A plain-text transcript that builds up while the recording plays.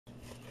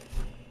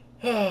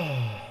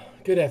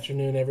Good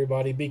afternoon,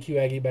 everybody.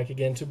 BQAGGIE back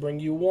again to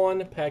bring you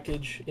one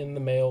package in the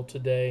mail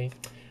today.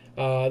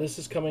 This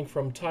is coming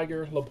from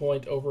Tiger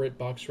LaPointe over at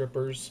Box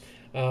Rippers.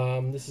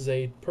 This is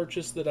a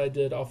purchase that I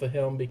did off of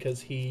him because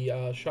he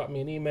shot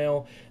me an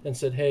email and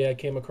said, hey, I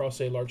came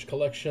across a large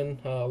collection.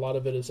 A lot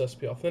of it is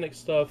SP Authentic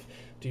stuff.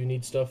 Do you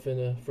need stuff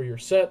for your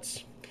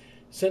sets?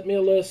 Sent me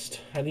a list.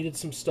 I needed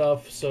some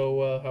stuff,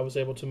 so I was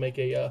able to make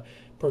a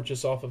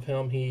purchase off of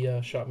him. He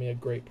shot me a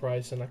great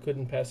price, and I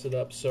couldn't pass it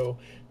up. So,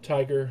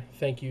 Tiger,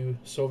 thank you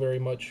so very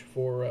much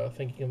for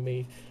thinking of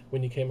me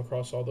when you came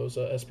across all those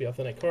SP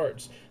Authentic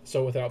cards.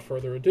 So, without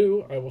further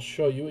ado, I will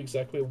show you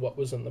exactly what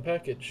was in the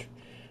package.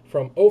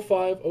 From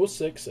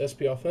 0506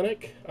 SP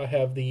Authentic, I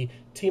have the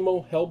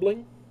Timo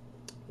Helbling.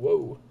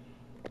 Whoa.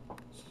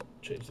 Let's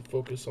change the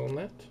focus on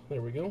that.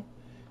 There we go.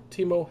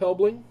 Timo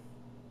Helbling.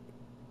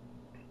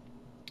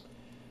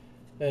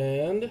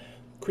 And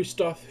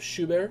Christoph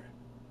Schubert.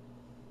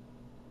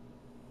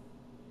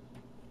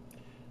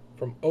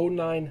 From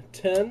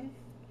 0910,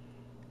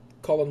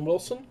 Colin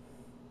Wilson.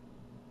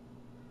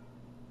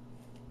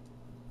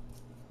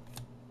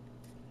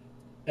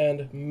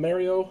 And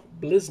Mario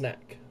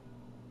Bliznak.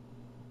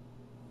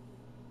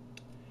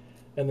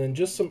 And then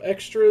just some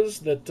extras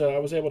that I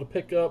was able to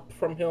pick up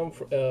from him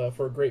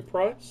for a great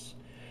price.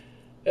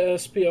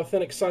 SP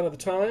Authentic Sign of the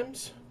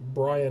Times,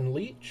 Brian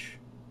Leach.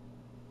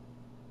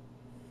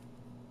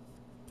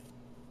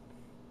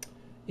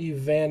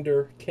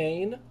 Evander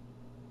Kane.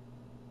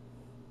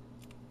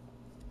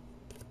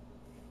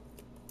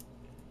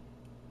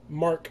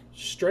 Mark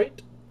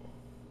Streit,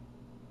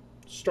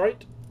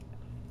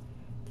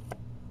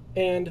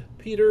 and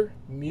Peter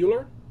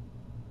Mueller.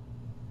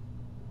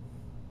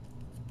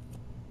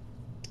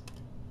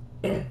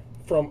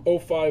 From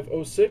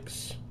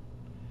 0506,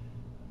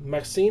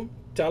 Maxime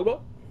Talbot.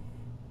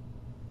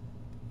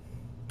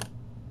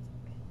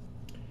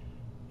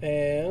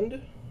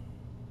 And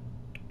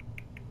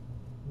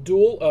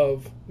duel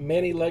of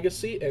Manny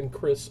Legacy and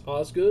Chris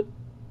Osgood.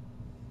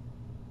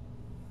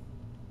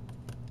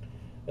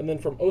 And then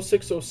from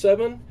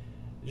 0607,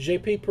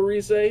 JP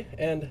Parise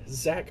and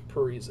Zach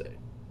Parise.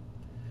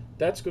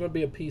 That's going to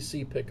be a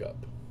PC pickup.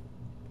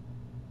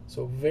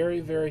 So very,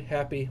 very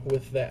happy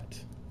with that.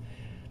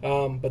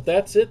 But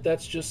that's it.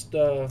 That's just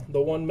the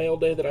one mail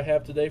day that I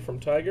have today from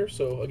Tiger.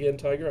 So again,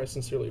 Tiger, I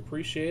sincerely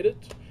appreciate it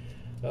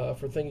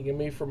for thinking of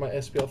me for my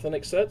SP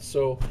Authentic sets.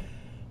 So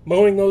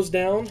mowing those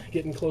down,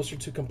 getting closer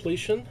to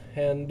completion,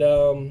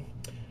 and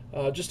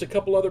just a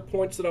couple other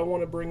points that I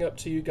want to bring up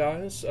to you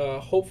guys.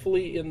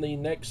 Hopefully in the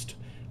next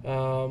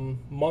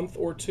month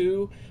or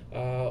two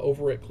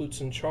over at Klutz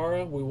and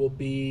Chara, we will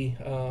be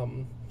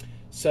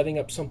setting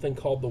up something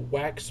called the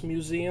Wax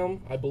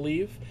Museum, I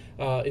believe.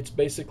 It's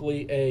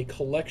basically a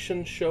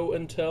collection show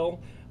and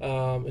tell.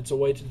 It's a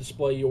way to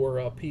display your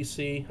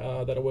PC.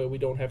 That way we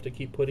don't have to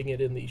keep putting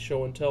it in the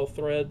show and tell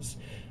threads.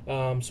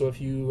 So if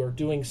you are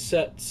doing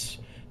sets,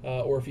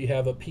 or if you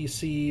have a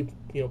PC,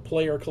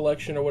 player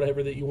collection or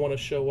whatever that you want to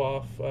show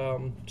off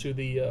to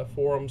the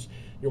forums,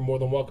 you're more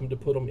than welcome to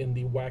put them in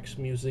the Wax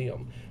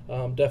Museum.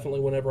 Definitely,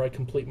 whenever I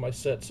complete my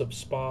sets of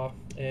Spa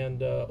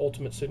and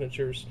Ultimate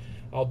Signatures,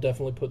 I'll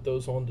definitely put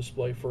those on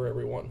display for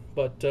everyone.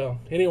 But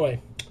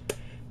anyway,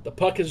 the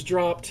puck has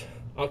dropped.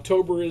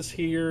 October is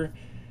here.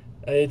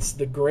 It's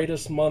the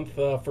greatest month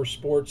for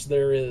sports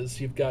there is.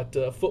 You've got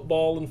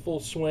football in full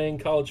swing,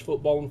 college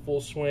football in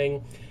full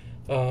swing.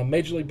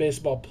 Major League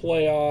Baseball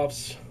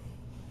playoffs.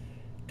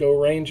 Go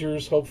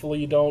Rangers. Hopefully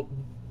you don't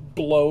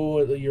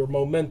blow your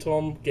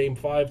momentum. Game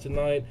 5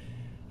 tonight.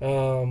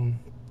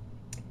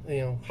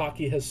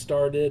 Hockey has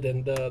started,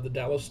 and the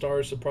Dallas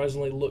Stars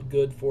surprisingly look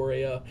good for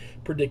a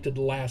predicted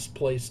last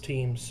place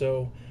team.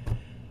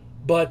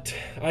 But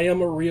I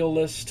am a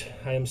realist.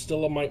 I am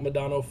still a Mike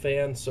Modano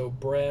fan. So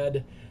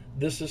Brad,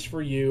 this is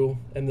for you,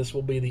 and this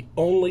will be the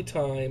only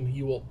time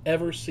you will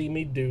ever see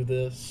me do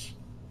this.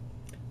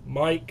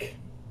 Mike,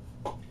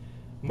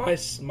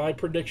 my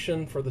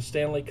prediction for the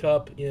Stanley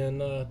Cup in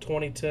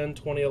 2010,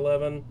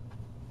 2011,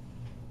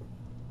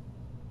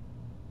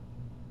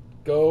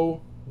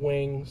 go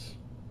Wings.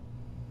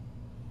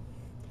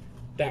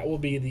 That will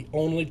be the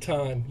only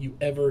time you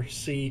ever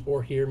see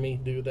or hear me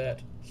do that.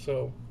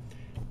 So,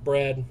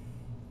 Brad,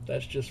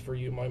 that's just for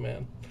you, my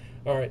man.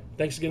 All right,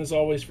 thanks again as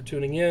always for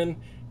tuning in.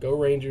 Go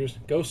Rangers,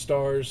 go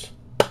Stars.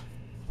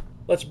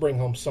 Let's bring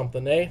home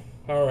something, eh?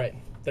 All right,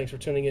 thanks for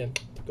tuning in.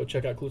 Go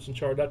check out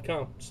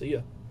KlutzandChar.com. See ya.